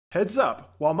Heads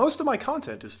up, while most of my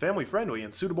content is family friendly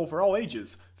and suitable for all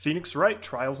ages, Phoenix Wright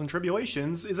Trials and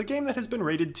Tribulations is a game that has been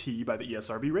rated T by the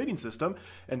ESRB rating system,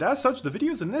 and as such the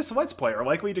videos in this Let's Play are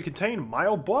likely to contain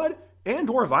mild blood and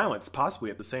or violence,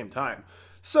 possibly at the same time.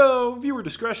 So, viewer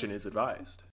discretion is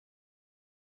advised.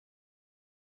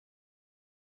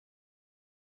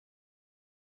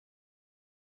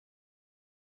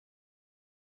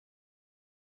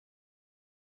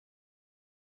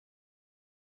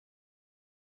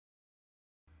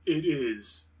 It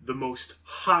is the most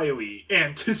highly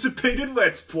anticipated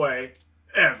Let's Play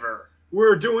ever.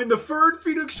 We're doing the third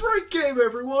Phoenix Wright game,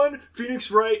 everyone!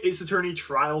 Phoenix Wright Ace Attorney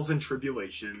Trials and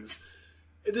Tribulations.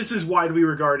 This is widely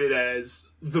regarded as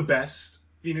the best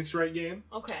Phoenix Wright game.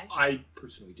 Okay. I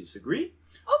personally disagree.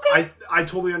 Okay. I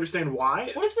totally understand why.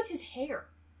 What is with his hair?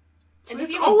 And does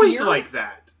It's he have a always beard? like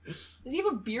that. Does he have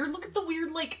a beard? Look at the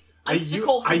weird, like,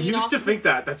 icicle I hanging used off to of think his...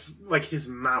 that. That's like his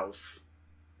mouth.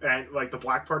 And like the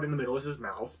black part in the middle is his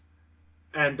mouth.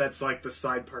 And that's like the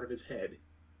side part of his head.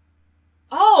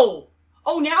 Oh!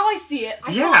 Oh, now I see it.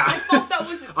 I thought that was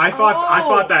his... I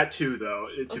thought that too, though,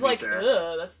 to I was be like, fair.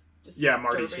 ugh, that's disturbing. Yeah,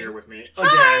 Marty's here with me.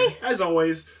 Hi! Again, as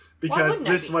always, because wouldn't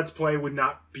I this be? Let's Play would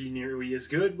not be nearly as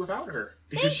good without her.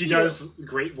 Because she does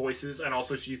great voices, and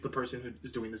also she's the person who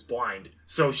is doing this blind.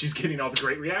 So she's getting all the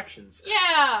great reactions.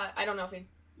 Yeah! I don't know if he...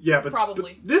 Yeah, but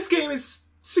Probably. This game is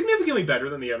significantly better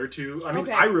than the other two. I mean,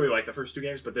 Okay. I really like the first two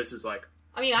games, but this is like...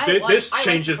 I mean, this I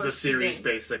changes like the first two series, games.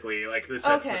 basically. Like, this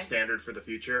sets Okay. the standard for the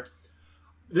future.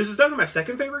 This is definitely my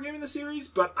second favorite game in the series,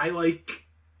 but I like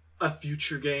a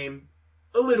future game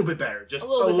a little bit better. Just a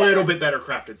little bit better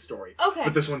crafted story. Okay.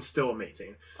 But this one's still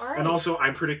amazing. Alright. And also,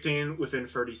 I'm predicting within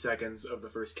 30 seconds of the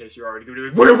first case, you're already going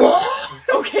to be like,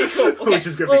 Okay, cool. Okay. Which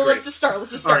is going to be great. Let's just start.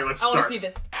 Alright, let's I want to start. see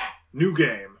this. New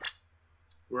game.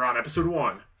 We're on episode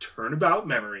 1. Turnabout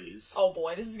Memories. Oh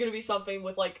boy, this is gonna be something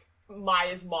with, like,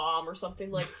 Maya's mom or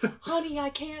something like, honey, I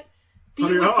can't be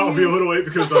Honey, with I'll you. be a little late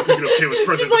because I'm picking up Kayla's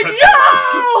present. She's like, no!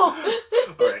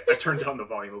 no! Alright, I turned down the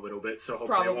volume a little bit, so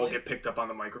hopefully it Probably. won't get picked up on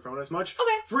the microphone as much.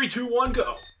 Okay. 3, 2, 1,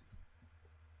 go!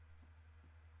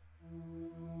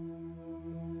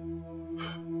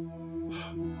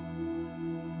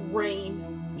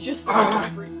 Rain. Just like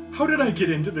every... How did I get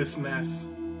into this mess?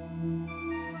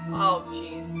 Oh,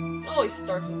 jeez. It always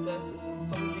starts with this.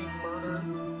 Some dude murdered.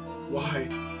 Why?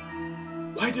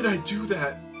 Why did I do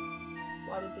that?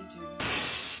 Why did they do that?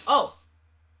 Oh!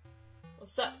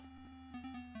 What's up?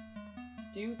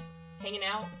 Dudes? Hanging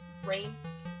out? Rain?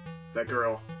 That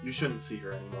girl, you shouldn't see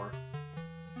her anymore.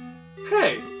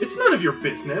 Hey, it's none of your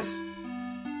business!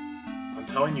 I'm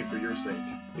telling you for your sake.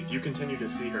 If you continue to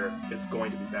see her, it's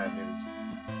going to be bad news.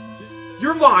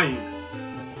 You're lying!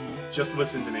 Just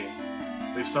listen to me.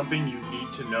 There's something you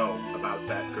need to know about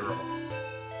that girl.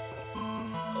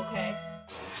 Okay.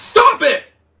 Stop it!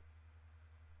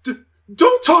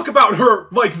 Don't talk about her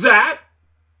like that!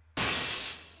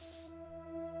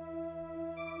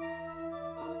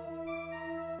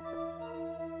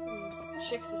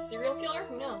 Chick's a serial killer?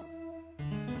 Who knows?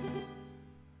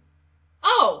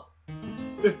 Oh!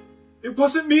 It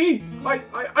wasn't me!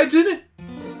 I didn't!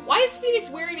 Why is Phoenix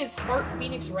wearing his Heart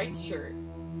Phoenix Wright shirt?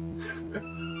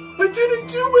 I didn't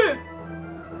do it!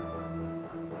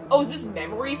 Oh, is this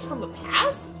memories from the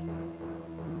past?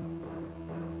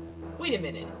 Wait a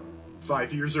minute.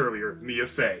 5 years earlier, Mia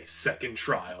Fey, second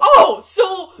trial. Oh,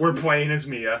 so... We're playing as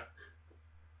Mia.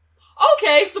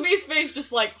 Okay, so Mia's face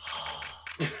just like...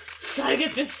 Gotta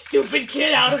get this stupid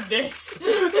kid out of this.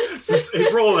 Since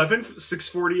April 11th,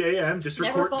 6:40 a.m., District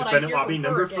Never Court thought I'd Defendant hear Lobby from her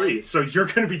number again. 3. So you're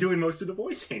going to be doing most of the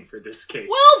voicing for this case.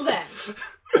 Well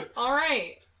then!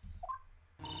 Alright.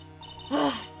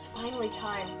 It's finally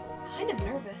time. Kind of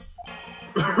nervous.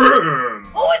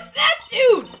 Oh, it's that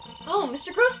dude! Oh,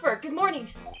 Mr. Grossberg, good morning.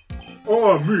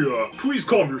 Mia, please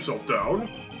calm yourself down.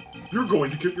 You're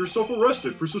going to get yourself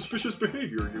arrested for suspicious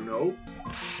behavior, you know.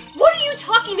 What are you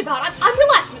talking about? I'm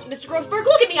relaxed, Mr. Grossberg.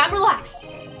 Look at me, I'm relaxed.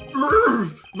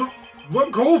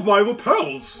 Let go of my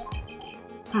lapels!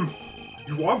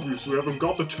 You obviously haven't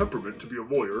got the temperament to be a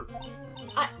lawyer.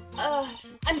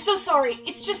 I'm so sorry.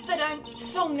 It's just that I'm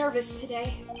so nervous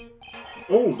today.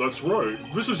 Oh, that's right.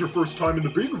 This is your first time in the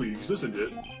big leagues, isn't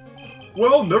it?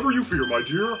 Well, never you fear, my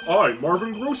dear. I,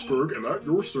 Marvin Grossberg, am at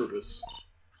your service.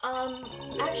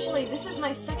 Actually, this is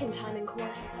my second time in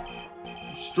court.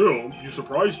 Still, you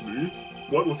surprised me.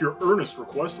 What with your earnest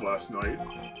request last night?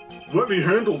 Let me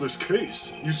handle this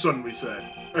case, you suddenly said.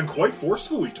 And quite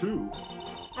forcefully, too.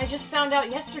 I just found out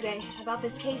yesterday about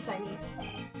this case, I mean.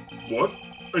 What?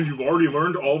 And you've already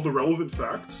learned all the relevant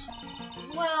facts?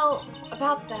 Well,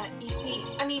 about that, you see,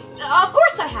 I mean, of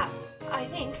course I have, I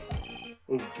think.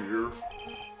 Oh dear.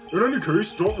 In any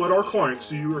case, don't let our client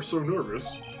see you are so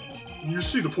nervous. You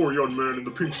see the poor young man in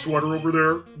the pink sweater over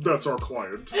there? That's our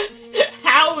client.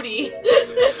 Howdy!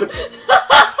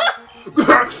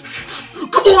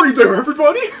 Good morning there,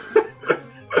 everybody!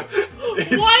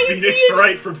 It's Phoenix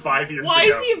Wright from 5 years ago. Why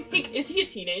is he in pink? Is he a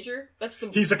teenager?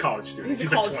 He's a college student.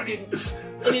 He's a college student.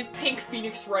 In his pink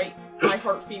Phoenix Wright, I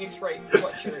Heart Phoenix Wright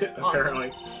sweatshirt.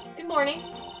 Apparently. Awesome. Good morning.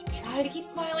 Try to keep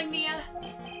smiling, Mia.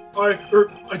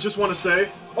 I just want to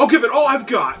say, I'll give it all I've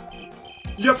got.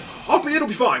 Yep, it'll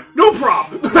be fine. No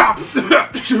problem.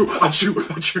 Achoo.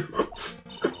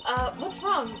 What's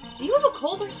wrong? Do you have a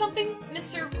cold or something,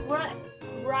 Mr.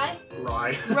 Rye?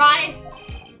 Rye.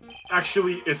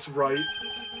 Actually, it's Wright.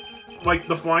 Like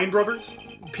the Flying Brothers?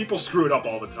 People screw it up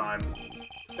all the time.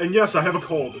 And yes, I have a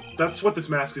cold. That's what this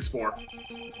mask is for.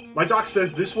 My doc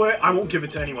says this way, I won't give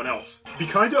it to anyone else. Be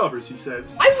kind to others, he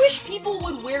says. I wish people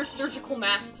would wear surgical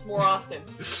masks more often.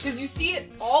 Because you see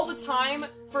it all the time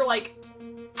for, like,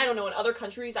 I don't know, in other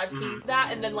countries I've seen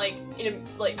that, and then, like, I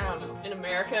don't know, in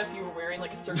America, if you were wearing,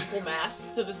 like, a surgical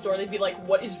mask to the store, they'd be like,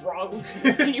 what is wrong with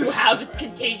you? Do you have a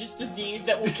contagious disease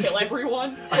that will kill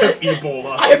everyone? I have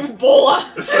Ebola. I have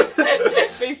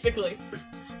Ebola! Basically.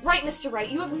 Right, Mr. Wright,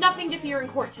 you have nothing to fear in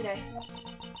court today.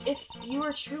 If you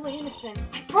are truly innocent,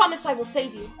 I promise I will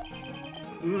save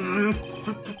you.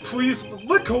 Please,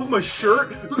 let go of my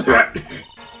shirt.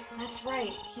 That's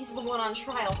right. He's the one on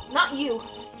trial, not you.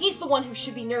 He's the one who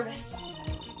should be nervous.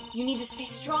 You need to stay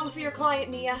strong for your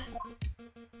client, Mia.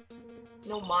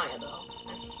 No Maya, though.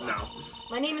 That sucks. No.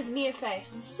 My name is Mia Fey.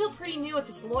 I'm still pretty new at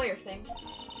this lawyer thing.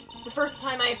 The first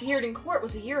time I appeared in court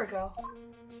was a year ago.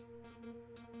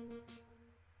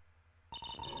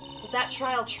 But that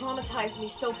trial traumatized me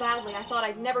so badly I thought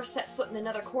I'd never set foot in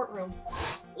another courtroom.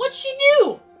 What'd she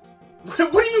do?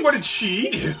 What do you mean, what did she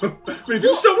do? Maybe it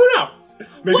was someone else.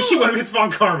 Maybe she went against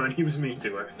Von Karma and he was mean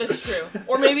to her. That's true.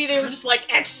 Or maybe they were just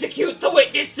like, execute the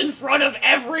witness in front of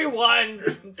everyone!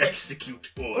 It's like,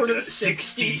 execute order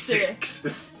 66.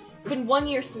 It's been 1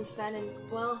 year since then, and,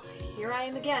 well, here I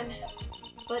am again.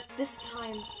 But this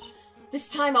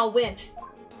time I'll win.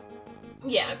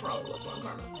 Yeah, it probably was Von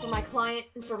Karma. For my client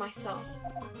and for myself.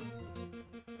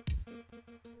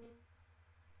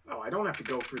 Oh, I don't have to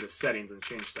go through the settings and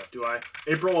change stuff, do I?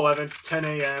 April 11th, 10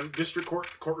 a.m., District Court,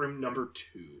 Courtroom number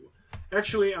 2.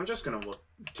 Actually, I'm just gonna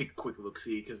take a quick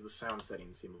look-see, because the sound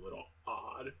settings seem a little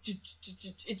odd.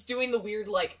 It's doing the weird,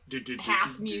 like,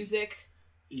 half music.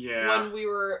 Yeah. When we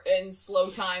were in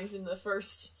slow times in the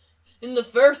first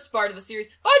part of the series.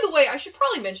 By the way, I should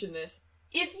probably mention this.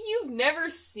 If you've never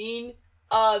seen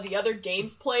the other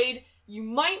games played, you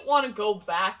might want to go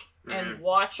back and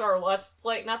watch our Let's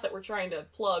Play. Not that we're trying to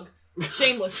plug,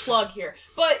 shameless plug here,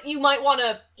 but you might want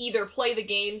to either play the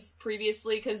games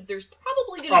previously, because there's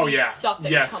probably going to be stuff that comes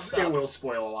up. Yes, it will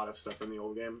spoil a lot of stuff in the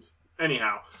old games.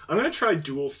 Anyhow, I'm going to try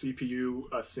dual CPU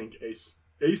async.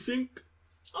 Okay.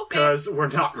 Because we're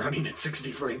not running at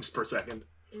 60 frames per second.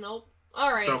 Nope.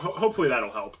 Alright. So hopefully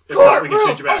that'll help. If not, we can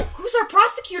change it back. Oh, who's our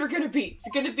prosecutor going to be? Is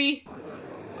it going to be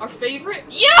our favorite?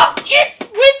 Yup! It's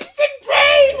Winston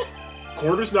Payne!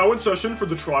 Court is now in session for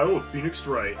the trial of Phoenix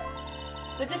Wright.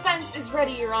 The defense is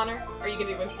ready, Your Honor. Are you going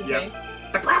to be Winston Payne?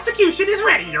 The prosecution is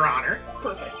ready, Your Honor.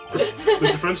 Perfect. The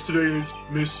defense today is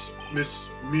Miss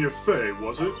Mia Fey,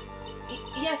 was it?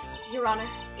 Yes, Your Honor.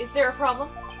 Is there a problem?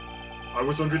 I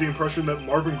was under the impression that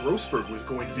Marvin Grossberg was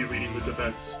going to be leading the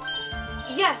defense.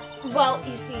 Yes, well,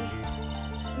 you see,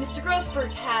 Mr.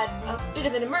 Grossberg had a bit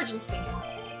of an emergency.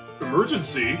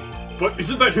 Emergency? But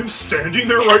isn't that him standing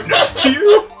there right next to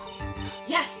you?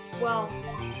 Yes, well...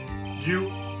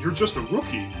 You're just a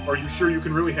rookie. Are you sure you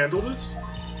can really handle this?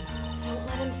 Don't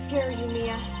let him scare you,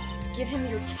 Mia. Give him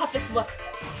your toughest look.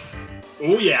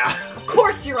 Oh, yeah. Of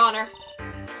course, Your Honor.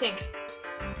 Think.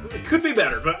 It could be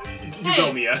better, but you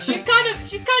go, Mia. She's kind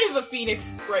of a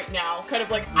phoenix right now. Kind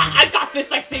of like, I got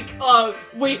this, I think.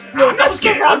 Wait, no, that was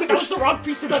the wrong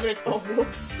piece of evidence. Oh,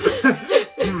 whoops.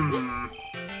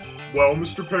 Well,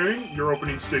 Mr. Payne, your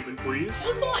opening statement, please. He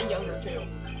looks a lot younger, too.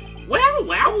 Well.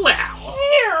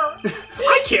 Here!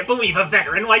 I can't believe a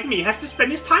veteran like me has to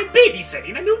spend his time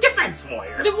babysitting a new defense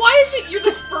lawyer. Then why is it you're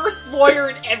the first lawyer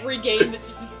in every game that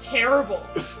just is terrible?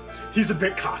 He's a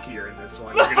bit cockier in this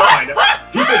one. You're gonna find out.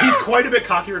 He's quite a bit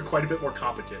cockier and quite a bit more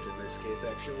competent in this case,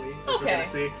 actually. As we're gonna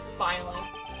see. Finally.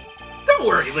 Don't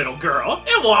worry, little girl.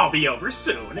 It will all be over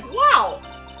soon. Wow!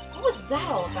 What was that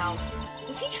all about?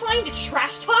 Was he trying to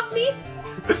trash talk me?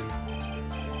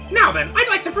 Now then, I'd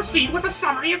like to proceed with a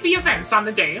summary of the events on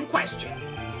the day in question.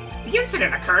 The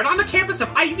incident occurred on the campus of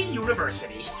Ivy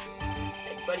University.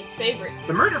 Everybody's favorite.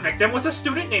 The murder victim was a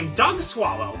student named Doug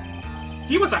Swallow.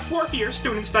 He was a fourth-year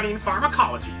student studying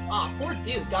pharmacology. Aw, poor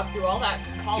dude. Got through all that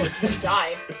college and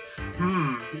died.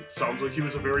 Sounds like he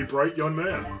was a very bright young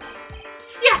man.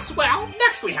 Yes, well,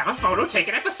 next we have a photo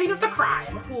taken at the scene of the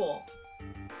crime. Cool.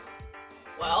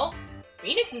 Well,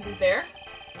 Phoenix isn't there.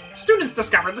 Students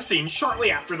discovered the scene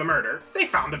shortly after the murder. They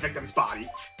found the victim's body.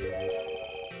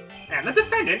 And the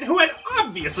defendant, who had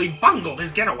obviously bungled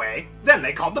his getaway. Then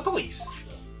they called the police.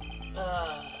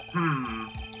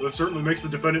 That certainly makes the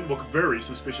defendant look very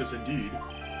suspicious indeed.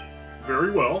 Very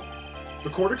well.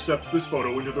 The court accepts this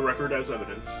photo into the record as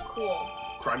evidence. Cool.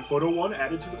 Crime photo 1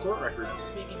 added to the court record.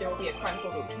 Maybe there will be a crime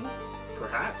photo 2?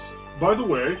 Perhaps. By the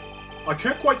way, I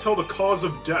can't quite tell the cause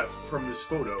of death from this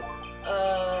photo.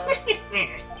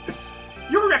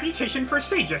 Your reputation for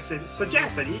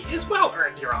sagacity is well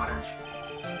earned, Your Honor.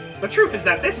 The truth is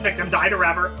that this victim died a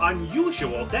rather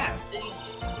unusual death.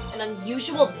 An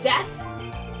unusual death?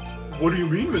 What do you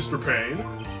mean, Mr. Payne?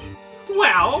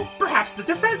 Well, perhaps the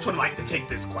defense would like to take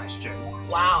this question.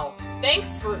 Wow.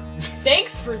 Thanks for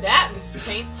that, Mr.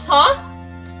 Payne. Huh?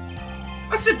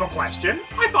 A simple question.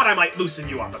 I thought I might loosen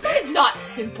you up a That bit. is not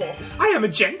simple. I am a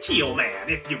genteel man,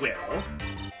 if you will.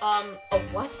 A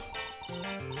what?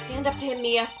 Stand up to him,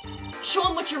 Mia. Show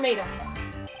him what you're made of.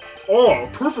 Oh,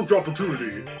 perfect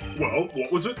opportunity. Well,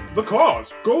 what was it? The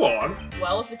cause. Go on.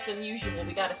 Well, if it's unusual,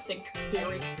 we gotta think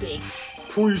very big.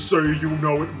 Please say you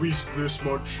know at least this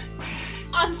much.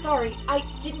 I'm sorry, I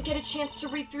didn't get a chance to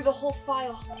read through the whole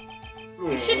file.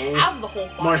 You should Oh, have the whole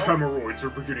file. my hemorrhoids are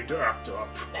beginning to act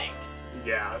up. Thanks.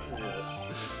 Yeah.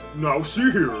 Now, see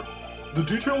here. The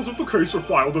details of the case are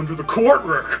filed under the court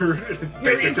record.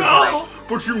 Here we go.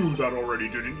 But you knew that already,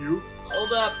 didn't you?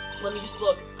 Hold up, let me just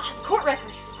look. Ah, the court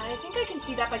record. I think I can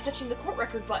see that by touching the court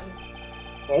record button.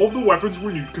 All of the weapons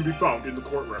we need can be found in the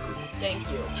court record. Thank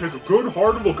you. Take a good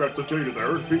hard look at the data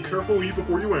there and think carefully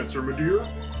before you answer, my dear.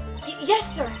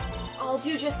 Yes, sir. I'll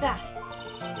do just that.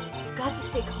 I've got to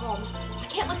stay calm. I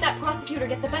can't let that prosecutor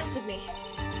get the best of me.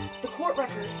 The court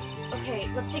record. Okay,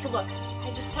 let's take a look.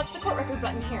 I just touched the court record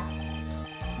button here.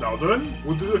 Now then,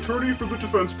 would the attorney for the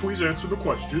defense please answer the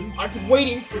question? I've been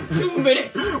waiting for 2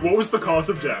 minutes. What was the cause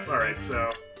of death? Alright,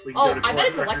 so we can go to I court bet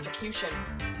it's record. electrocution.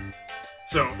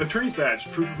 So, attorney's badge,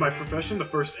 proof of my profession. The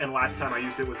first and last time I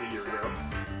used it was a year ago.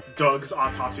 Doug's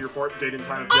autopsy report, date and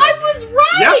time of death. I was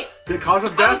right! Yep! The cause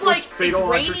of I death was like, fatal it's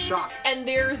electric raining, shock. and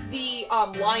there's the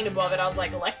line above it. I was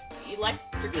like, electric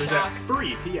It was shock. at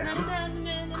 3 p.m.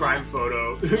 Na-na-na-na-na-na. Crime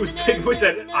photo. It was taken place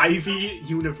at Ivy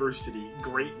University.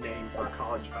 Great name for a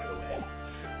college, by the way.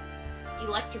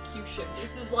 Electrocution.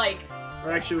 This is like.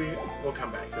 Or actually, we'll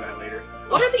come back to that later.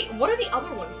 What are the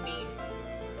other ones mean?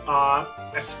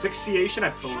 Asphyxiation, I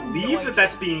have no believe idea.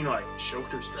 that's being, like,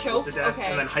 choked or strangled to Choked? death. Okay.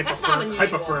 And then That's not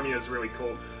unusual. hypothermia is really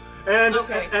cool. And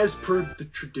Okay. as per the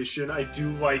tradition, I do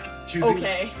like choosing...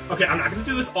 Okay. Okay, I'm not gonna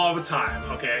do this all the time,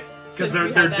 okay? Because Since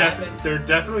we there had that happen. are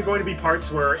definitely going to be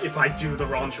parts where if I do the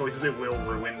wrong choices, it will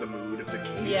ruin the mood of the case,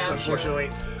 Yeah, I'm sure. unfortunately.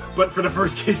 But for the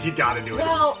first case, you gotta do it.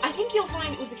 Well, I think you'll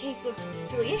find it was a case of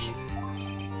asphyxiation.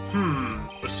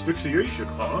 Asphyxiation,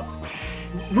 huh?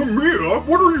 Mia,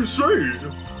 what are you saying?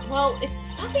 Well, it's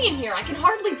stuffy in here. I can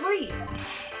hardly breathe.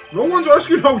 No one's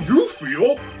asking how you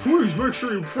feel. Please make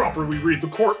sure you properly read the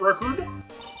court record.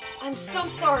 I'm so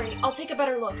sorry. I'll take a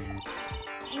better look.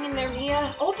 Hang in there,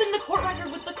 Mia. Open the court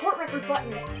record with the court record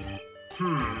button.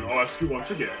 I'll ask you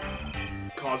once again.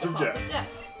 Cause of Cause death. of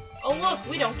death. Oh look,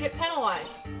 we don't get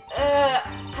penalized.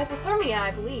 Hypothermia,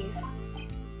 I believe.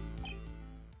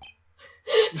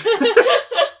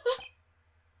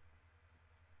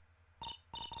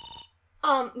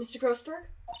 Mr. Grossberg?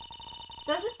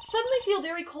 Does it suddenly feel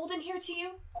very cold in here to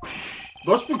you?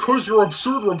 That's because your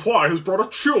absurd reply has brought a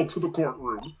chill to the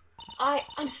courtroom.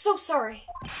 I'm so sorry.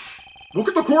 Look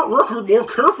at the court record more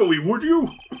carefully, would you?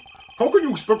 How can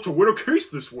you expect to win a case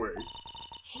this way?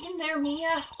 Hang in there,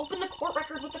 Mia. Open the court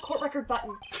record with the court record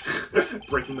button.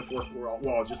 Breaking the fourth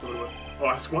wall just a little bit. I'll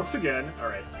ask once again.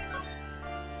 Alright.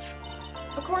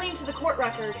 According to the court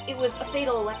record, it was a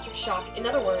fatal electric shock. In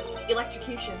other words,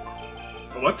 electrocution.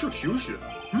 Electrocution?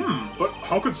 But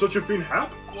how could such a thing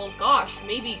happen? Well, gosh,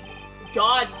 maybe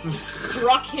God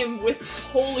struck him with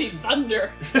holy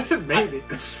thunder. Maybe.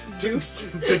 Zeus.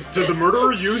 Did the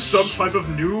murderer use some type of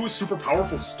new, super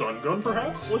powerful stun gun,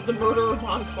 perhaps? Was the murderer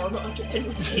Von Karma again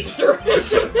with Taser?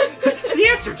 The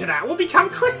answer to that will become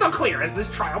crystal clear as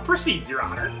this trial proceeds, Your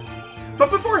Honor. But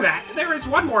before that, there is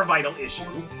one more vital issue.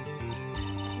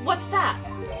 What's that?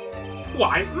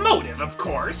 Why, motive, of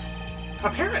course.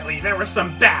 Apparently, there was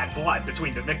some bad blood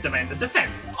between the victim and the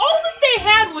defendant. All that they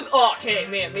had was, oh, hey,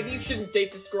 man, maybe you shouldn't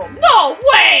date this girl. No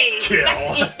way! Kill.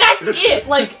 That's it. That's it.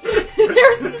 Like,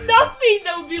 there's nothing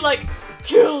that would be like,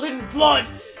 Killed in blood!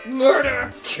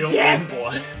 Murder! Killed death. in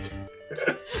blood.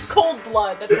 Cold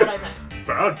blood, that's what I meant.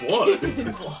 Bad blood. Killed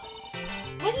in blood.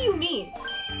 What do you mean?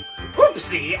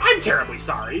 Oopsie, I'm terribly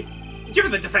sorry. You're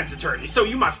the defense attorney, so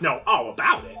you must know all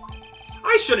about it.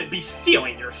 I shouldn't be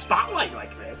stealing your spotlight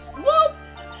like this. Well,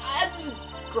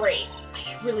 great.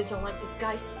 I really don't like this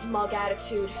guy's smug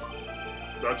attitude.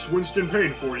 That's Winston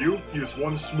Payne for you. He is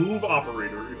one smooth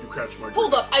operator, if you catch my drift.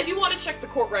 Hold up, I do want to check the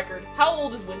court record. How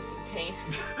old is Winston Payne?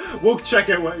 We'll check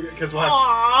it, because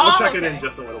we'll check it in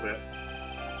just a little bit.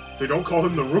 They don't call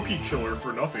him the rookie killer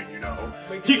for nothing, you know.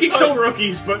 He can kill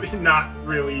rookies, but not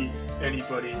really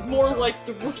anybody. More like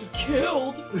the rookie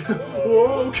killed.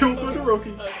 Whoa, killed by the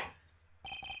rookies.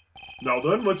 Now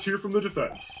then, let's hear from the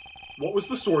defense. What was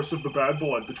the source of the bad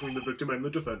blood between the victim and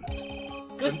the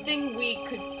defendant? Good thing we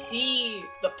could see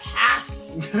the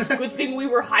past. Good thing we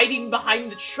were hiding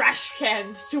behind the trash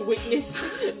cans to witness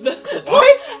the...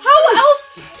 What? How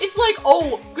else? It's like,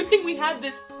 oh, good thing we had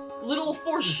this little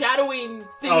foreshadowing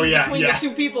thing between the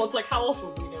two people. It's like, how else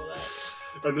would we know that?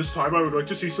 And this time I would like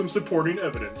to see some supporting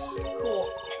evidence. Cool.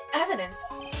 Evidence?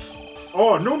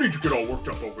 Oh, no need to get all worked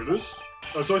up over this.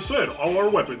 As I said, all our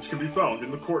weapons can be found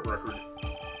in the court record.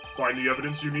 Find the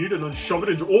evidence you need and then shove it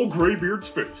into old Greybeard's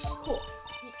face. Cool.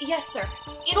 Yes, sir.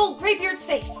 In old Greybeard's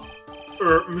face.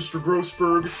 Mr.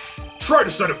 Grossberg, try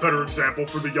to set a better example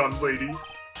for the young lady.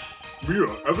 Mia,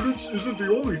 evidence isn't the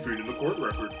only thing in the court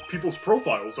record. People's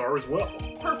profiles are as well.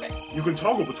 Perfect. You can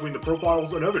toggle between the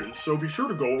profiles and evidence, so be sure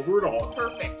to go over it all.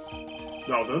 Perfect.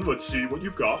 Now then, let's see what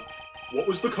you've got. What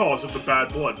was the cause of the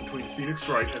bad blood between Phoenix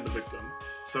Wright and the victim?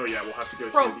 So yeah, we'll have to go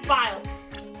to profiles.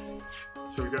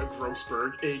 So we got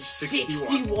Grossberg, age 61.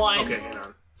 61. Okay, hang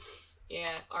on.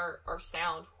 Yeah, our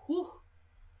sound. Whew.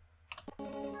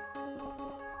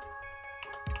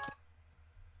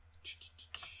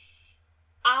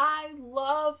 I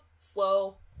love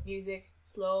slow music.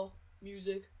 Slow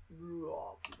music.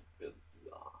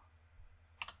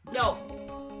 No.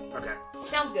 Okay.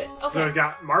 Sounds good. Okay. So we've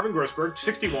got Marvin Grossberg,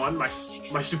 61, my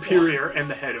superior and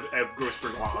the head of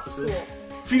Grossberg Law Offices. Cool.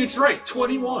 Phoenix Wright,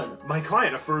 21. My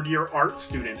client, a third-year art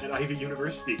student at Ivy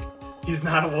University. He's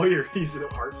not a lawyer, he's an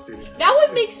art student. That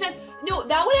would make sense. No,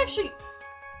 that would actually...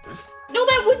 No,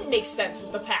 that wouldn't make sense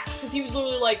with the past, because he was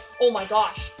literally like, oh my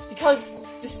gosh, because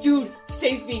this dude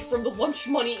saved me from the lunch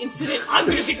money incident, I'm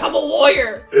gonna become a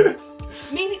lawyer!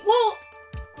 Maybe, well,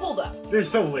 hold up. There's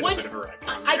some little bit of a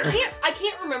retcon there. I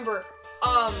can't remember,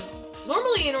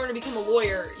 normally in order to become a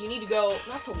lawyer, you need to go,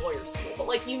 not to lawyer school, but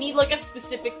like, you need like a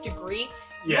specific degree.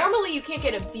 Yeah. Normally you can't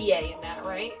get a BA in that,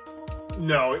 right?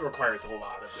 No, it requires a whole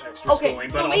lot of extra schooling,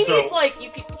 so but maybe also... it's like,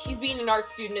 he's being an art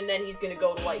student and then he's gonna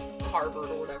go to like, Harvard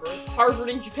or whatever. Harvard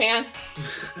in Japan?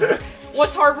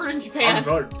 What's Harvard in Japan?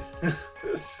 Harvard.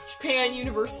 Japan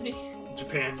University.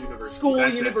 Japan University. School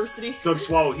That's University. It. Doug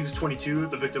Swallow, he was 22.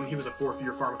 The victim, he was a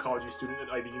fourth-year pharmacology student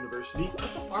at Ivy University.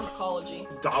 What's a pharmacology?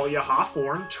 Dahlia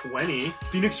Hawthorne, 20.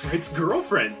 Phoenix Wright's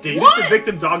girlfriend. Dated What? the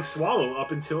victim, Doug Swallow,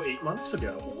 up until 8 months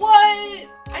ago. What?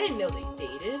 I didn't know they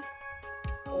dated.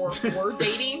 Or were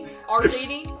dating. Are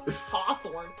dating.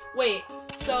 Hawthorne. Wait,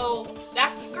 so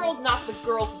that girl's not the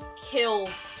girl who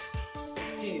killed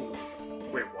the dude.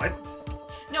 Wait, what?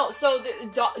 No, so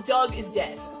Doug is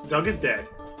dead. Doug is dead.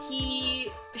 She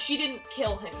didn't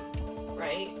kill him,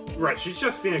 right? Right, she's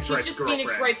just Phoenix Wright's girlfriend.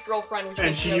 Phoenix Wright's girlfriend, which and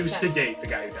makes she no used sense. to date the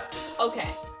guy who died. Okay.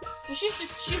 So she's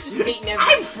just dating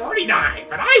everyone. I'm 49,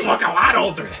 but I look a lot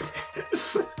older than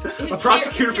that. A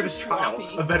prosecutor for this trial,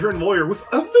 a veteran lawyer with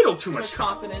a little too much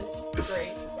confidence.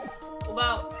 Great.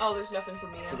 Well, oh, there's nothing for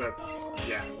me. So that's,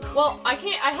 yeah. No. Well, I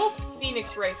hope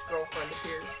Phoenix Wright's girlfriend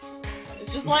appears.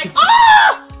 It's just like,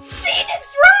 ah!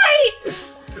 Phoenix Wright!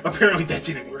 Apparently that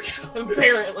didn't work out.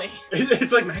 Apparently.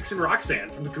 It's like Max and Roxanne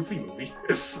from the Goofy movie.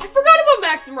 I forgot about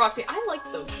Max and Roxy. I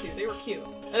liked those two. They were cute.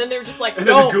 And then they were just like, and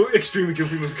no. then the extremely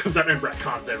Goofy movie comes out and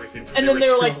retcons everything. And then they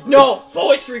were like, no,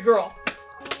 Poetry Girl.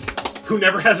 Who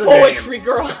never has a Poetry name.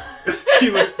 Girl. She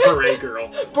was Beret Girl.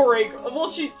 Beret Girl. Well,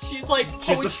 she's like she's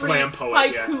poetry, the slam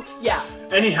poet, haiku. Yeah.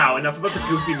 Anyhow, enough about the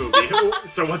Goofy movie.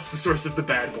 So what's the source of the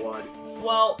bad blood?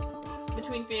 Well,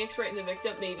 between Phoenix Wright and the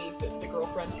victim, maybe the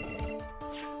girlfriend.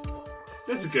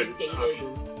 That's a good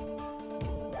option.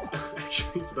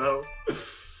 Actually, though.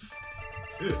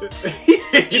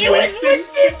 You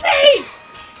Winston Payne!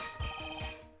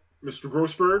 Mr.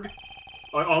 Grossberg,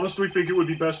 I honestly think it would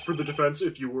be best for the defense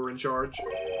if you were in charge.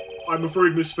 I'm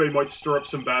afraid Miss Fay might stir up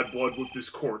some bad blood with this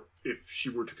court if she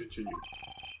were to continue.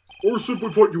 Or simply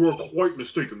put, you are quite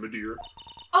mistaken, my dear.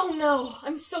 Oh no,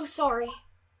 I'm so sorry.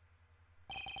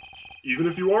 Even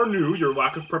if you are new, your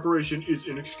lack of preparation is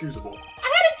inexcusable.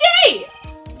 I had a day!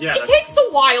 Yeah. It takes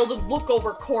a while to look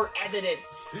over court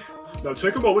evidence. Now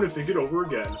take a moment and think it over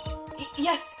again.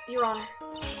 Yes, Your Honor.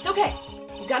 It's okay.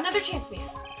 You've got another chance, Mia.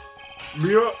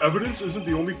 Mia, evidence isn't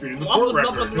the only thing in the Blah, court blah,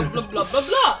 blah, record. blah, blah, blah, blah,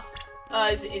 blah.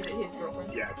 Is it his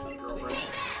girlfriend? Yeah, it's his girlfriend.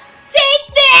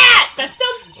 Take that! That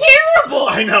sounds terrible!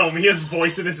 I know, Mia's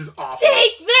voice in this is awful.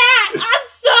 Take that! I'm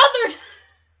Southern!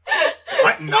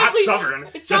 Not Southern,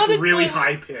 it just sounded really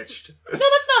slightly- high-pitched. No,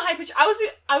 that's not high pitch.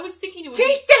 I was thinking it was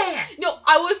Take that! No,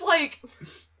 I was like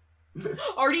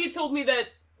Artie had told me that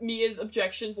Mia's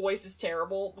objection voice is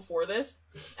terrible before this.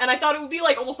 And I thought it would be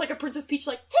like almost like a Princess Peach,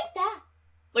 like, take that.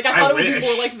 Like I thought it would be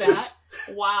more like that.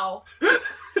 Wow.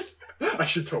 I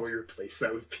should totally replace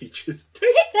that with Peaches.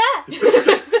 Take that!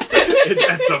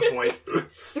 At some point.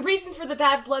 The reason for the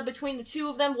bad blood between the two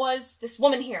of them was this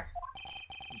woman here.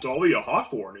 Dahlia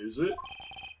Hawthorne, is it?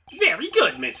 Very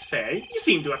good, Miss Fay. You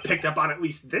seem to have picked up on at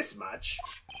least this much.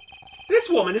 This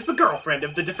woman is the girlfriend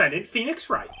of the defendant, Phoenix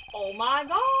Wright. Oh my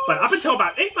god. But up until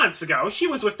about 8 months ago, she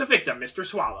was with the victim, Mr.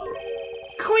 Swallow.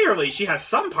 Clearly, she has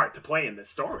some part to play in this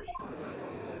story.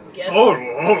 Guess.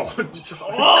 It's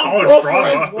college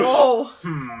girlfriend. drama.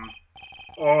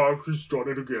 Whoa. He's done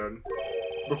it again.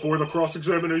 Before the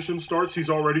cross-examination starts, he's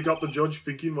already got the judge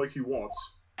thinking like he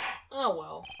wants. Oh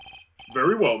well.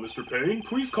 Very well, Mr. Payne.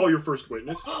 Please call your first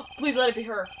witness. Please let it be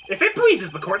her. If it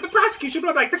pleases the court, the prosecution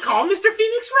would like to call Mr.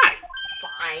 Phoenix Wright.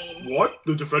 Fine. What?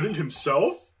 The defendant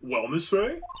himself? Well, Miss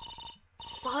Fay?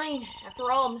 It's fine. After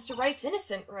all, Mr. Wright's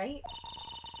innocent, right?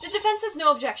 The defense has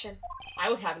no objection. I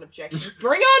would have an objection.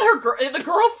 Bring on her the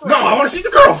girlfriend. No, I want to see the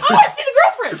girlfriend! I want to see the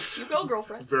girlfriend! You go,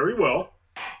 girlfriend. Very well.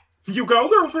 You go,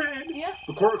 girlfriend. Yeah.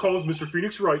 The court calls Mr.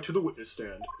 Phoenix Wright to the witness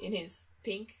stand. In his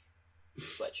pink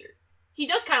sweatshirt. He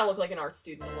does kind of look like an art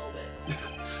student a little bit.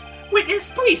 Witness,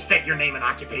 please state your name and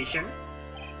occupation.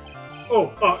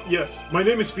 Yes. My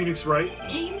name is Phoenix Wright.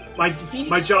 Name?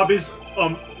 My job is,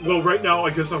 well, right now, I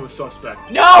guess I'm a suspect.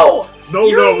 No! No.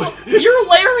 You're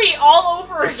Larry all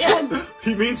over again.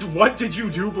 He means, what did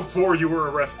you do before you were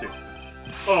arrested?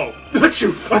 Oh.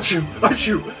 Achoo!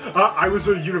 I was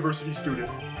a university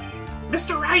student.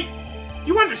 Mr. Wright,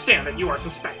 you understand that you are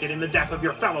suspected in the death of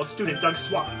your fellow student, Doug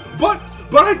Swallow. But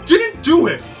I didn't do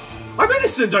it! I'm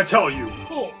innocent, I tell you!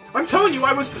 Cool. I'm telling you,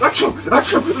 I was. Achoo!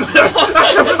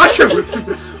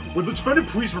 Would the defendant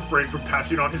please refrain from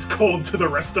passing on his cold to the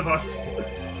rest of us?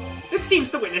 It seems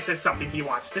the witness has something he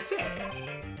wants to say.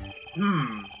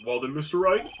 Well then, Mr.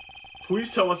 Wright,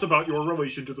 please tell us about your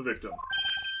relation to the victim.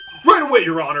 Right away,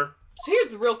 Your Honor! So here's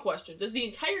the real question. Does the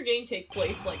entire game take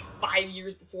place like 5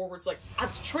 years before where it's like, I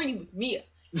was training with Mia.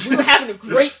 We were having a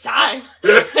great time.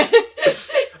 I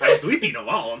was weeping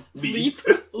alone. Leap.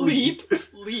 Witness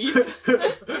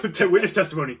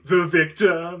testimony. The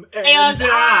victim And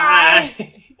I.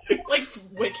 Like,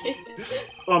 wicked.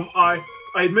 I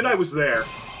admit I was there.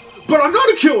 But I'm not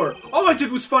a killer! All I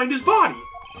did was find his body.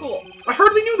 Cool. I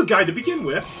hardly knew the guy to begin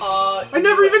with. I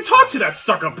never even talked to that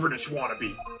stuck-up British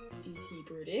wannabe. Is he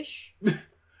British?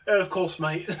 Of course,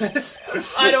 mate.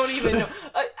 I don't even know.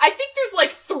 I think there's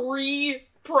like 3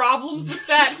 problems with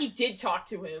that. He did talk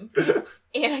to him.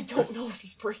 And I don't know if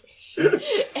he's British. And,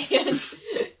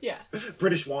 yeah.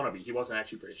 British wannabe. He wasn't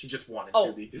actually British. He just wanted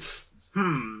to be.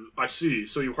 I see.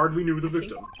 So you hardly knew the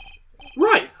victim.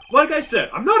 Right! Like I said,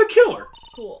 I'm not a killer!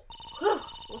 Cool. Whew.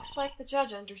 Looks like the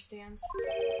judge understands.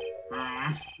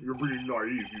 You're being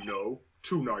naive, you know.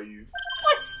 Too naive.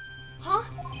 What? Huh?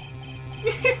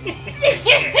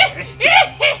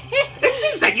 It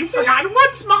seems like you forgot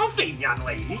one small thing, young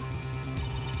lady.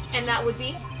 And that would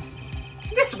be?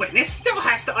 This witness still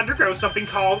has to undergo something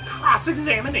called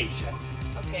cross-examination.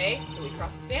 Okay, so we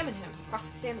cross-examine him.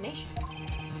 Cross-examination.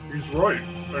 He's right,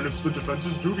 and it's the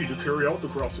defense's duty to carry out the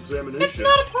cross-examination. That's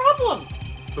not a problem!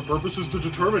 The purpose is to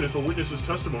determine if a witness's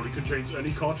testimony contains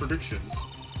any contradictions.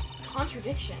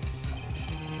 Contradictions?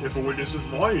 If a witness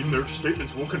is lying, their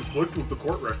statements will conflict with the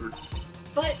court record.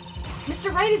 But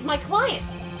Mr. Wright is my client.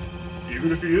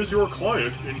 Even if he is your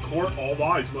client, in court all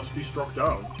lies must be struck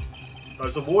down.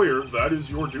 As a lawyer, that is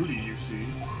your duty, you see.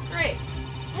 Right.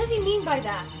 What does he mean by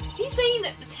that? Is he saying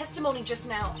that the testimony just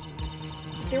now,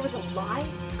 there was a lie?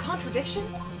 A contradiction?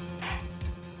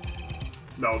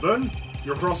 Now then,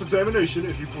 your cross-examination,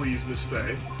 if you please, Miss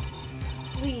Fay.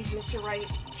 Please, Mr. Wright,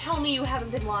 tell me you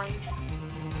haven't been lying.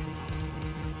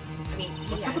 I mean,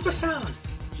 What's up with the sound?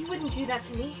 You wouldn't do that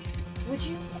to me, would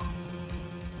you?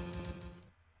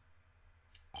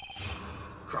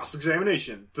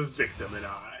 Cross-examination, the victim and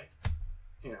I.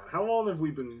 Yeah, how long have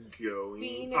we been going?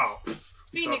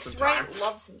 Phoenix Wright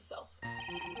loves himself.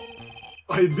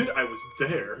 I admit I was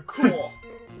there. Cool.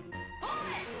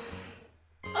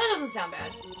 Oh, that doesn't sound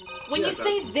bad. When Yeah, you it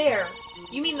say does. there,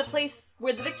 you mean the place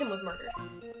where the victim was murdered.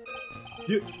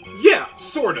 Yeah,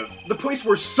 sort of. The place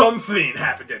where something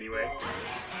happened anyway.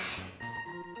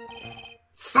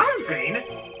 Something?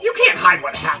 You can't hide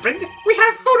what happened. We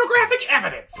have photographic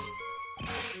evidence.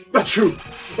 Achoo!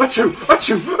 Achoo!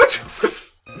 Achoo!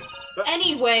 Achoo!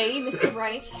 Anyway, Mr.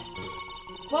 Wright,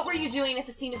 what were you doing at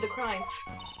the scene of the crime?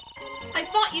 I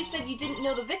thought you said you didn't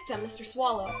know the victim, Mr.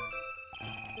 Swallow.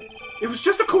 It was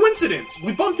just a coincidence.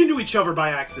 We bumped into each other by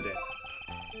accident.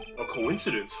 A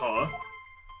coincidence, huh?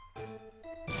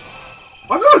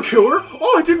 I'm not a killer!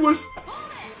 All I did was...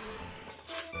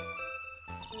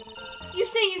 You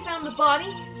say you found the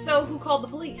body, so who called the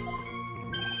police?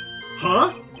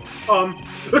 Huh?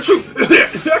 Achoo!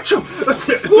 Achoo!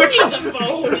 Who needs a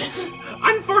phone?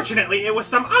 Unfortunately, it was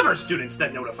some other students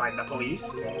that notified the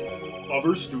police.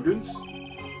 Other students?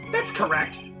 That's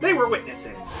correct. They were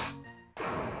witnesses.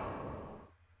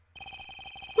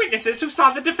 Witnesses who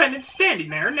saw the defendant standing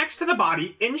there next to the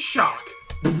body in shock.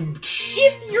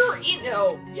 If you're in...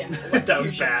 Oh, yeah. That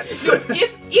was bad. No,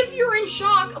 if you're in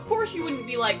shock, of course you wouldn't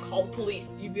be like, call the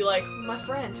police. You'd be like, my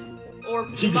friend. Or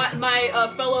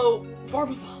my fellow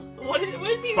what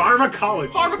is he?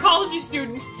 Pharmacology. Pharmacology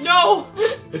student. No!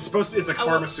 It's like I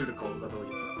will- pharmaceuticals, I believe.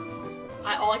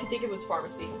 All I could think of was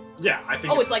pharmacy. Yeah, I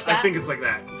think Oh, it's like that? I think it's like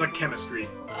that. It's like chemistry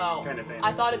Oh. kind of thing.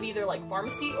 I thought of either like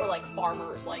pharmacy or like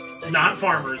farmers, like studying. Not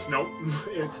farmers, nope.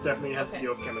 It definitely has to Okay.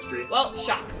 deal with chemistry. Well,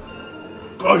 shock.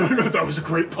 Oh no, that was a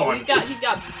great Oh, pun. he's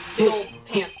got big old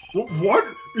pants. What?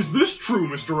 Is this true,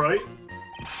 Mr. Wright?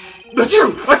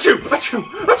 Achoo! Achoo! Achoo!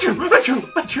 Achoo! Achoo!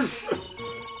 Achoo!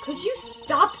 Could you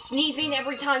stop sneezing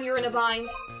every time you're in a bind?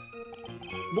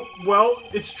 Well,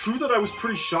 it's true that I was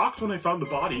pretty shocked when I found the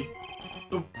body.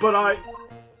 But I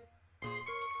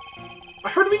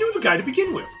hardly knew the guy to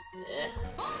begin with.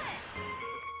 Ugh.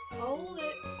 Hold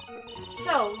it.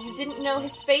 So, you didn't know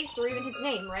his face or even his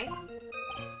name, right?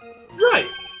 Right.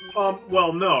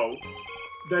 Well, no.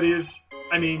 That is,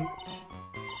 I mean...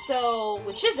 So,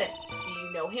 which is it? Do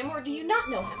you know him or do you not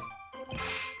know him?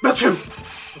 Achoo!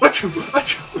 Achoo!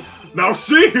 Achoo! Now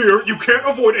see here, you can't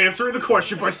avoid answering the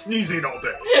question by sneezing all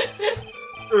day.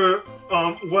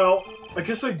 Well, I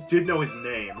guess I did know his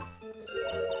name.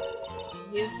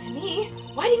 News to me.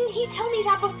 Why didn't he tell me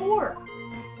that before?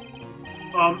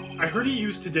 I heard he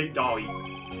used to date Dolly.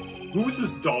 Who was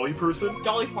this Dolly person?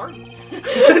 Dolly Parton. He's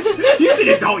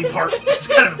the Dolly Parton. It's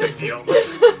kind of a big deal.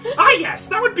 Ah, yes,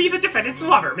 that would be the defendant's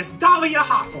lover, Miss Dahlia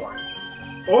Hawthorne.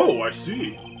 Oh, I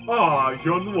see. Ah,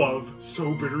 young love,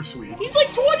 so bittersweet. He's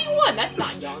like 21. That's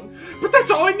not young. But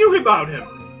that's all I knew about him.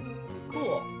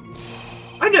 Cool.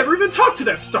 I never even talked to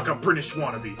that stuck-up British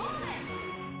wannabe.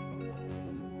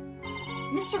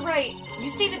 Mr. Wright, you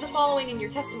stated the following in your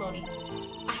testimony.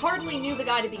 I hardly knew the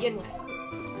guy to begin with.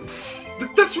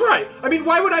 That's right. I mean,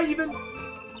 why would I even...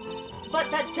 But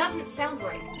that doesn't sound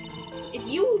right. If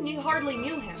you hardly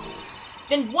knew him,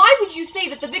 then why would you say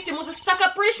that the victim was a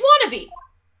stuck-up British wannabe?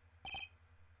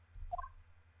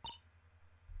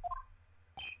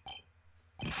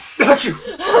 Achoo!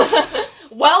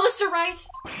 Well, Mr. Wright?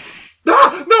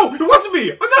 Ah, no, it wasn't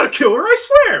me. I'm not a killer, I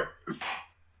swear.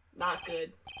 Not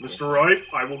good. Mr. Wright,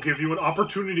 I will give you an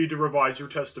opportunity to revise your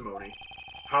testimony.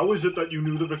 How is it that you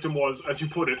knew the victim was, as you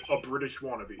put it, a British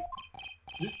wannabe?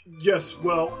 Yes,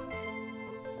 well...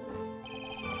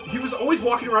 He was always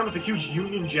walking around with a huge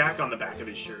Union Jack on the back of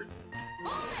his shirt.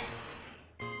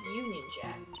 Union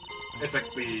Jack. It's like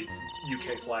the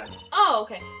UK flag. Oh,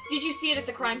 okay. Did you see it at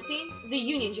the crime scene? The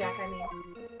Union Jack, I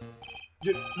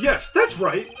mean. Yes, that's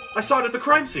right. I saw it at the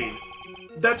crime scene.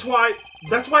 That's why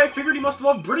I figured he must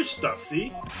love British stuff,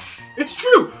 see? It's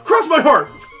true! Cross my heart!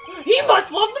 He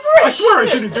must love the British! I swear I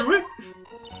didn't do it!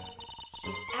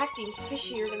 He's acting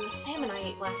fishier than the salmon I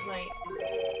ate last night.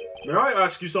 May I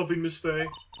ask you something, Miss Fay?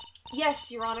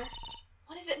 Yes, Your Honor.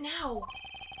 What is it now?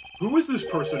 Who is this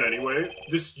person, anyway?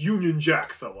 This Union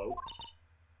Jack fellow?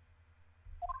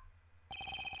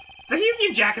 The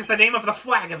Union Jack is the name of the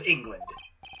flag of England.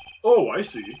 Oh, I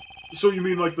see. So you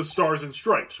mean like the Stars and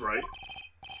Stripes, right?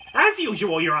 As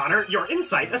usual, Your Honor, your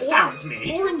insight astounds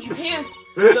me. Orange man.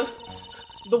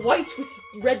 The white with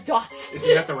red dots.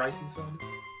 Isn't that the Rising Sun?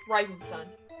 Rising Sun.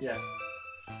 Yeah.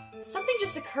 Something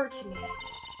just occurred to me.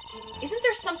 Isn't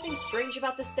there something strange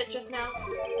about this bit just now?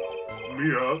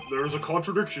 Mia, there's a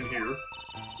contradiction here.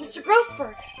 Mr.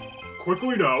 Grossberg!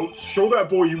 Quickly now, show that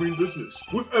boy you mean business.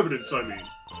 With evidence, I mean.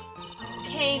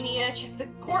 Okay, Mia, check the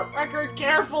court record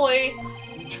carefully.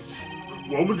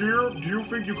 Well, my dear, do you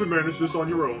think you can manage this on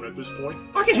your own at this point?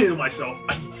 I can handle myself.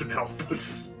 I need some help.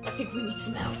 I think we need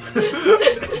some help.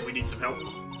 I think we need some help.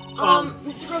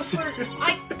 Mr. Grossberg,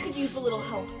 I could use a little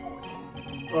help.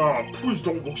 Please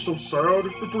don't look so sad.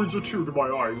 It brings a tear to my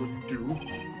eye when you do.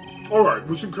 Alright,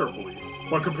 listen carefully.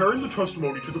 By comparing the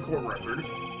testimony to the court record,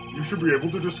 you should be able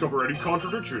to discover any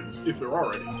contradictions, if there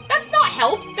are any. That's not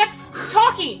help! That's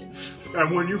talking!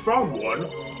 And when you found one...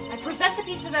 I present the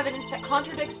piece of evidence that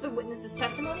contradicts the witness's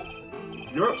testimony?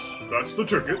 Yes, that's the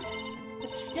ticket.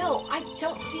 But still, I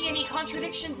don't see any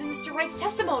contradictions in Mr. Wright's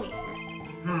testimony.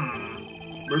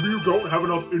 Maybe you don't have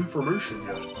enough information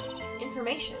yet.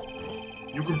 Information?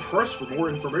 You can press for more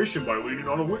information by leaning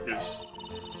on a witness.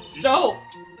 So,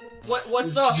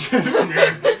 what's up?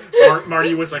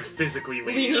 Marty was like physically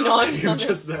leaning on you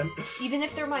just then. Even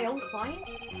if they're my own client?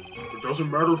 It doesn't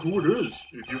matter who it is.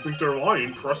 If you think they're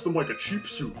lying, press them like a cheap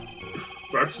suit.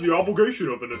 That's the obligation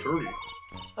of an attorney.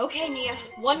 Okay, Nia.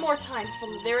 One more time,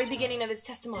 from the very beginning of his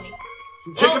testimony.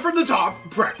 Take it from the top.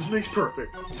 Practice makes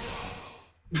perfect.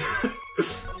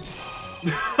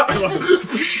 I love it.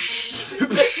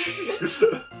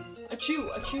 Achoo,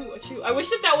 achoo, achoo. I wish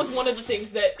that was one of the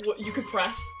things that you could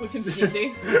press, was him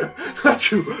sneezing.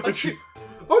 Achoo, achoo.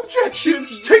 Objection!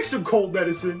 Take some cold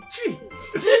medicine.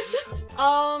 Jeez.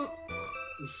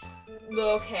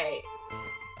 Okay.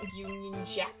 Union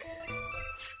Jack.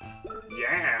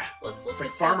 Yeah. Let's look it's like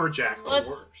at Farmer Jack, but let's-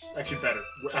 worse. Actually, better.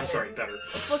 I'm sorry, better.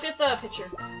 Let's look at the picture.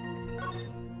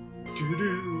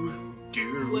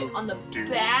 Wait, on the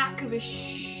back of his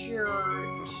shirt,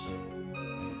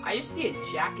 I just see a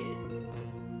jacket.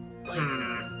 Like,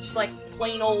 just like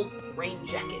plain old rain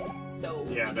jacket. So,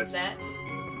 Yeah, maybe that's- that.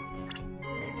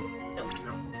 Nope.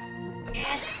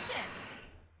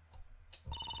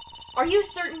 Are you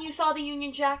certain you saw the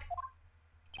Union Jack?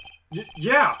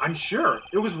 Yeah, I'm sure.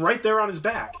 It was right there on his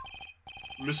back.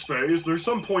 Miss Fay, is there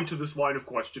some point to this line of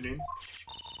questioning?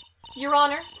 Your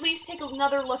Honor, please take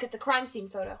another look at the crime scene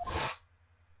photo.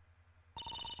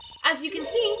 As you can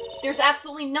see, there's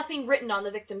absolutely nothing written on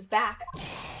the victim's back.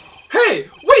 Hey,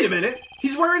 wait a minute!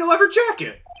 He's wearing a leather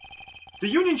jacket! The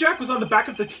Union Jack was on the back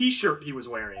of the t-shirt he was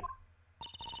wearing.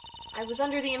 I was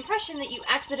under the impression that you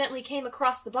accidentally came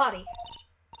across the body.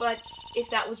 But if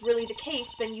that was really the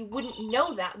case, then you wouldn't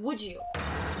know that, would you?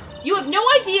 You have no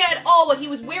idea at all what he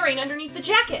was wearing underneath the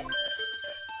jacket!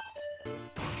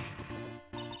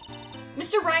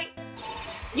 Mr. Wright,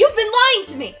 you've been lying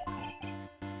to me!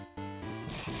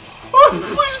 Oh,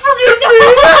 please forgive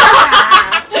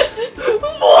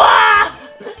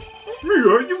me!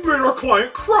 Mia, you've made our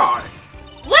client cry!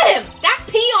 Let him! That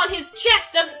P on his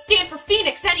chest doesn't stand for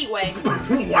Phoenix anyway!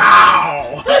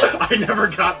 Wow! I never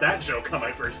got that joke on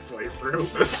my first playthrough.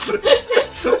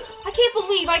 I can't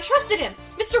believe I trusted him!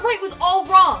 Mr. Wright was all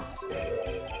wrong!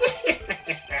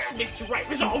 Mr. Wright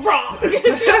was all wrong!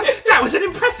 That was an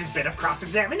impressive bit of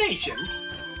cross-examination.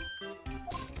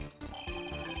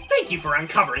 Thank you for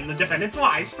uncovering the defendant's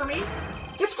lies for me.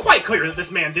 It's quite clear that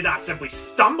this man did not simply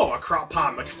stumble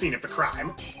upon the scene of the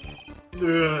crime.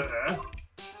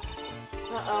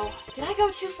 Uh-oh. Did I go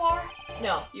too far?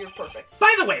 No, you're perfect.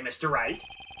 By the way, Mr. Wright,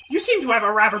 you seem to have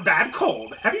a rather bad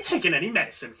cold. Have you taken any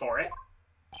medicine for it?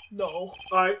 No.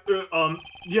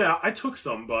 Yeah, I took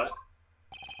some, but...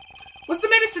 Was the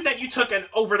medicine that you took an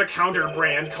over-the-counter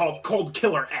brand called Cold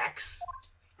Killer X?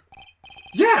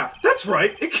 Yeah, that's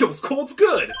right, it kills colds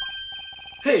good!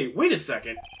 Hey, wait a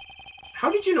second. How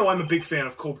did you know I'm a big fan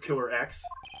of Cold Killer X?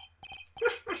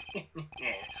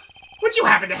 Would you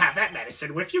happen to have that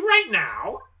medicine with you right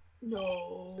now?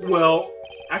 No. Well,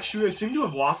 actually, I seem to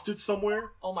have lost it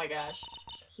somewhere. Oh my gosh.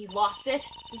 He lost it?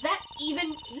 Does this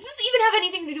even have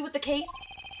anything to do with the case?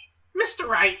 Mr.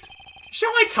 Wright,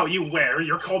 shall I tell you where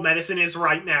your cold medicine is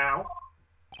right now?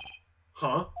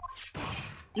 Huh?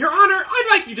 Your Honor, I'd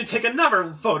like you to take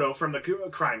another photo from the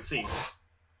crime scene.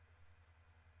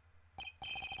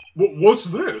 What's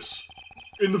this?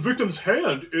 In the victim's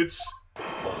hand, it's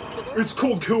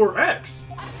Cold Killer X.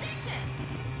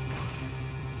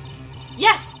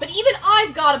 Yes, but even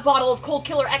I've got a bottle of Cold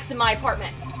Killer X in my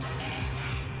apartment.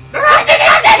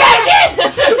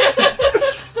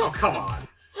 Oh, come on.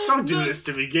 Don't do this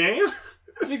to me, game.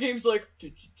 The game's like...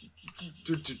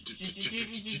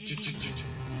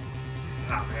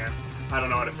 Oh, man. I don't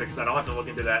know how to fix that. I'll have to look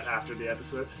into that after the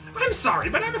episode. I'm sorry,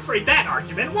 but I'm afraid that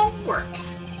argument won't work.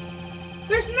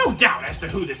 There's no doubt as to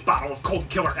who this bottle of Cold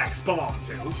Killer X belonged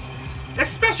to.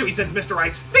 Especially since Mr.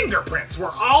 Wright's fingerprints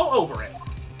were all over it.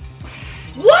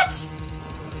 What?!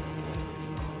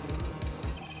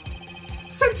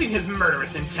 Sensing his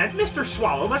murderous intent, Mr.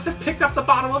 Swallow must have picked up the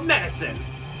bottle of medicine,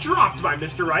 dropped by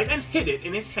Mr. Wright, and hid it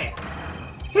in his hand.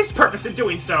 His purpose in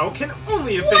doing so can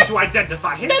only have been to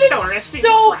identify his killer as Phoenix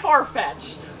so Wright.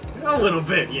 far-fetched. A little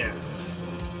bit, yeah.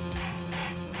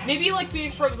 Maybe, like,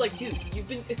 Phoenix Wright was like, dude, you've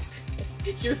been...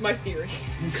 Here's my theory.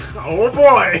 Oh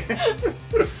boy!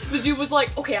 The dude was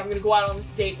like, okay, I'm gonna go out on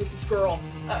this date with this girl,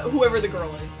 whoever the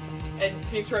girl is. And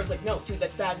Phoenix Wright was like, no, dude,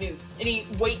 that's bad news. And he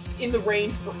waits in the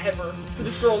rain forever for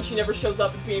this girl, and she never shows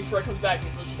up, and Phoenix Wright comes back, and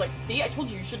he's just like, see, I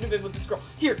told you you shouldn't have been with this girl.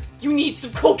 Here, you need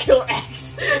some Cold Killer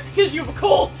X, because you have a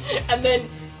cold. And then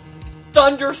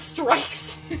thunder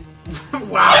strikes.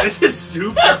 Wow, this is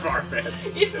super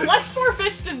far-fetched. It's less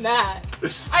far-fetched than that.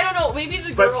 I don't know, maybe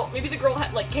the girl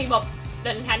had, like, came up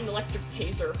then had an electric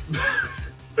taser.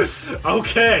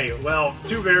 Okay, well,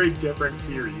 two very different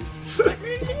theories.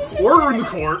 Order in the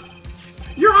court.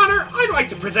 Your Honor, I'd like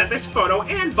to present this photo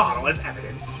and bottle as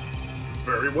evidence.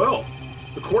 Very well.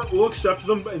 The court will accept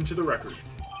them into the record.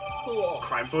 Cool.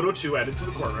 Crime photo 2 added to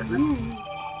the court record.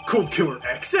 Cold Killer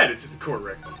X added to the court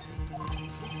record.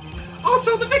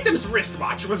 Also, the victim's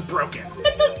wristwatch was broken.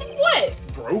 What?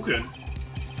 Broken?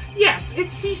 Yes, it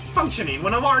ceased functioning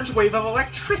when a large wave of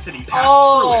electricity passed through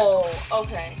it. Oh,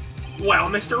 okay. Well,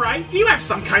 Mr. Wright, do you have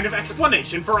some kind of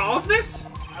explanation for all of this?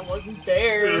 I wasn't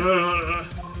there.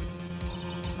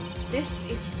 This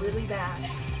is really bad.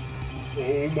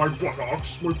 Oh, my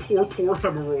buttocks. My poor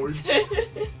hemorrhoids.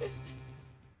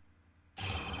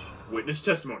 Witness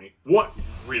testimony. What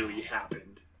really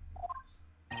happened?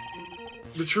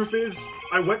 The truth is,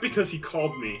 I went because he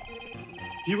called me.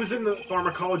 He was in the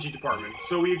pharmacology department,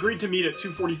 so we agreed to meet at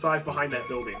 2:45 behind that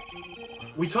building.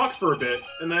 We talked for a bit,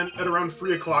 and then at around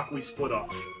 3 o'clock we split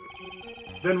up.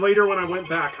 Then later when I went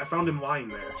back, I found him lying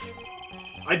there.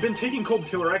 I'd been taking Cold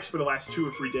Killer X for the last 2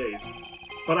 or 3 days,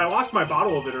 but I lost my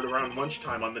bottle of it at around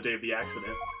lunchtime on the day of the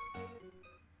accident.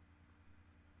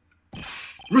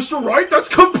 Mr. Wright, that's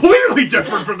completely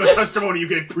different from the testimony you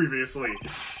gave previously!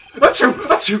 Achoo!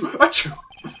 Achoo! Achoo!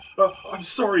 I'm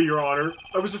sorry, Your Honor.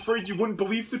 I was afraid you wouldn't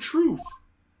believe the truth.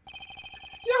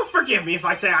 You'll forgive me if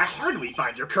I say I hardly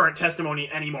find your current testimony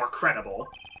any more credible.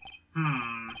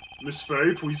 Miss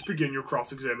Faye, please begin your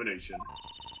cross-examination.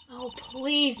 Oh,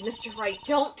 please, Mr. Wright,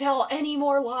 don't tell any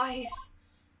more lies.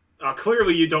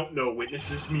 Clearly you don't know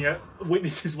witnesses, Mia.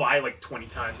 Witnesses lie like 20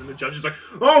 times, and the judge is like,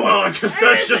 oh, well, I guess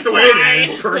that's just the way it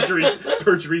is.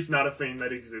 Perjury's not a thing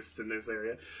that exists in this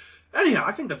area. Anyhow,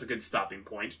 I think that's a good stopping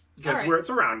point, because it's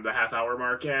around the half-hour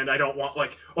mark, and I don't want,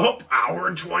 like, hour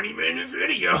and 20-minute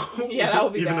video. Yeah, that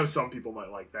would be Even though some people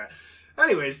might like that.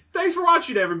 Anyways, thanks for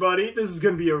watching, everybody. This is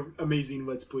going to be an amazing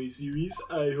Let's Play series.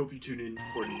 I hope you tune in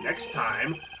for next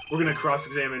time. We're going to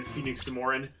cross-examine Phoenix some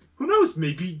more, and who knows,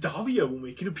 maybe Dahlia will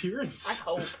make an appearance. I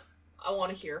hope. I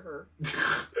want to hear her.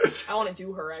 I want to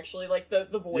do her, actually, like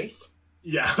the voice.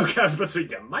 Yeah, okay, I was about to say,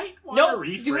 you might want to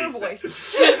rephrase do her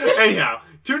voice. Anyhow,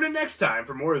 tune in next time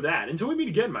for more of that. Until we meet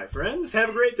again, my friends, have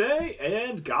a great day,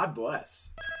 and God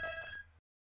bless.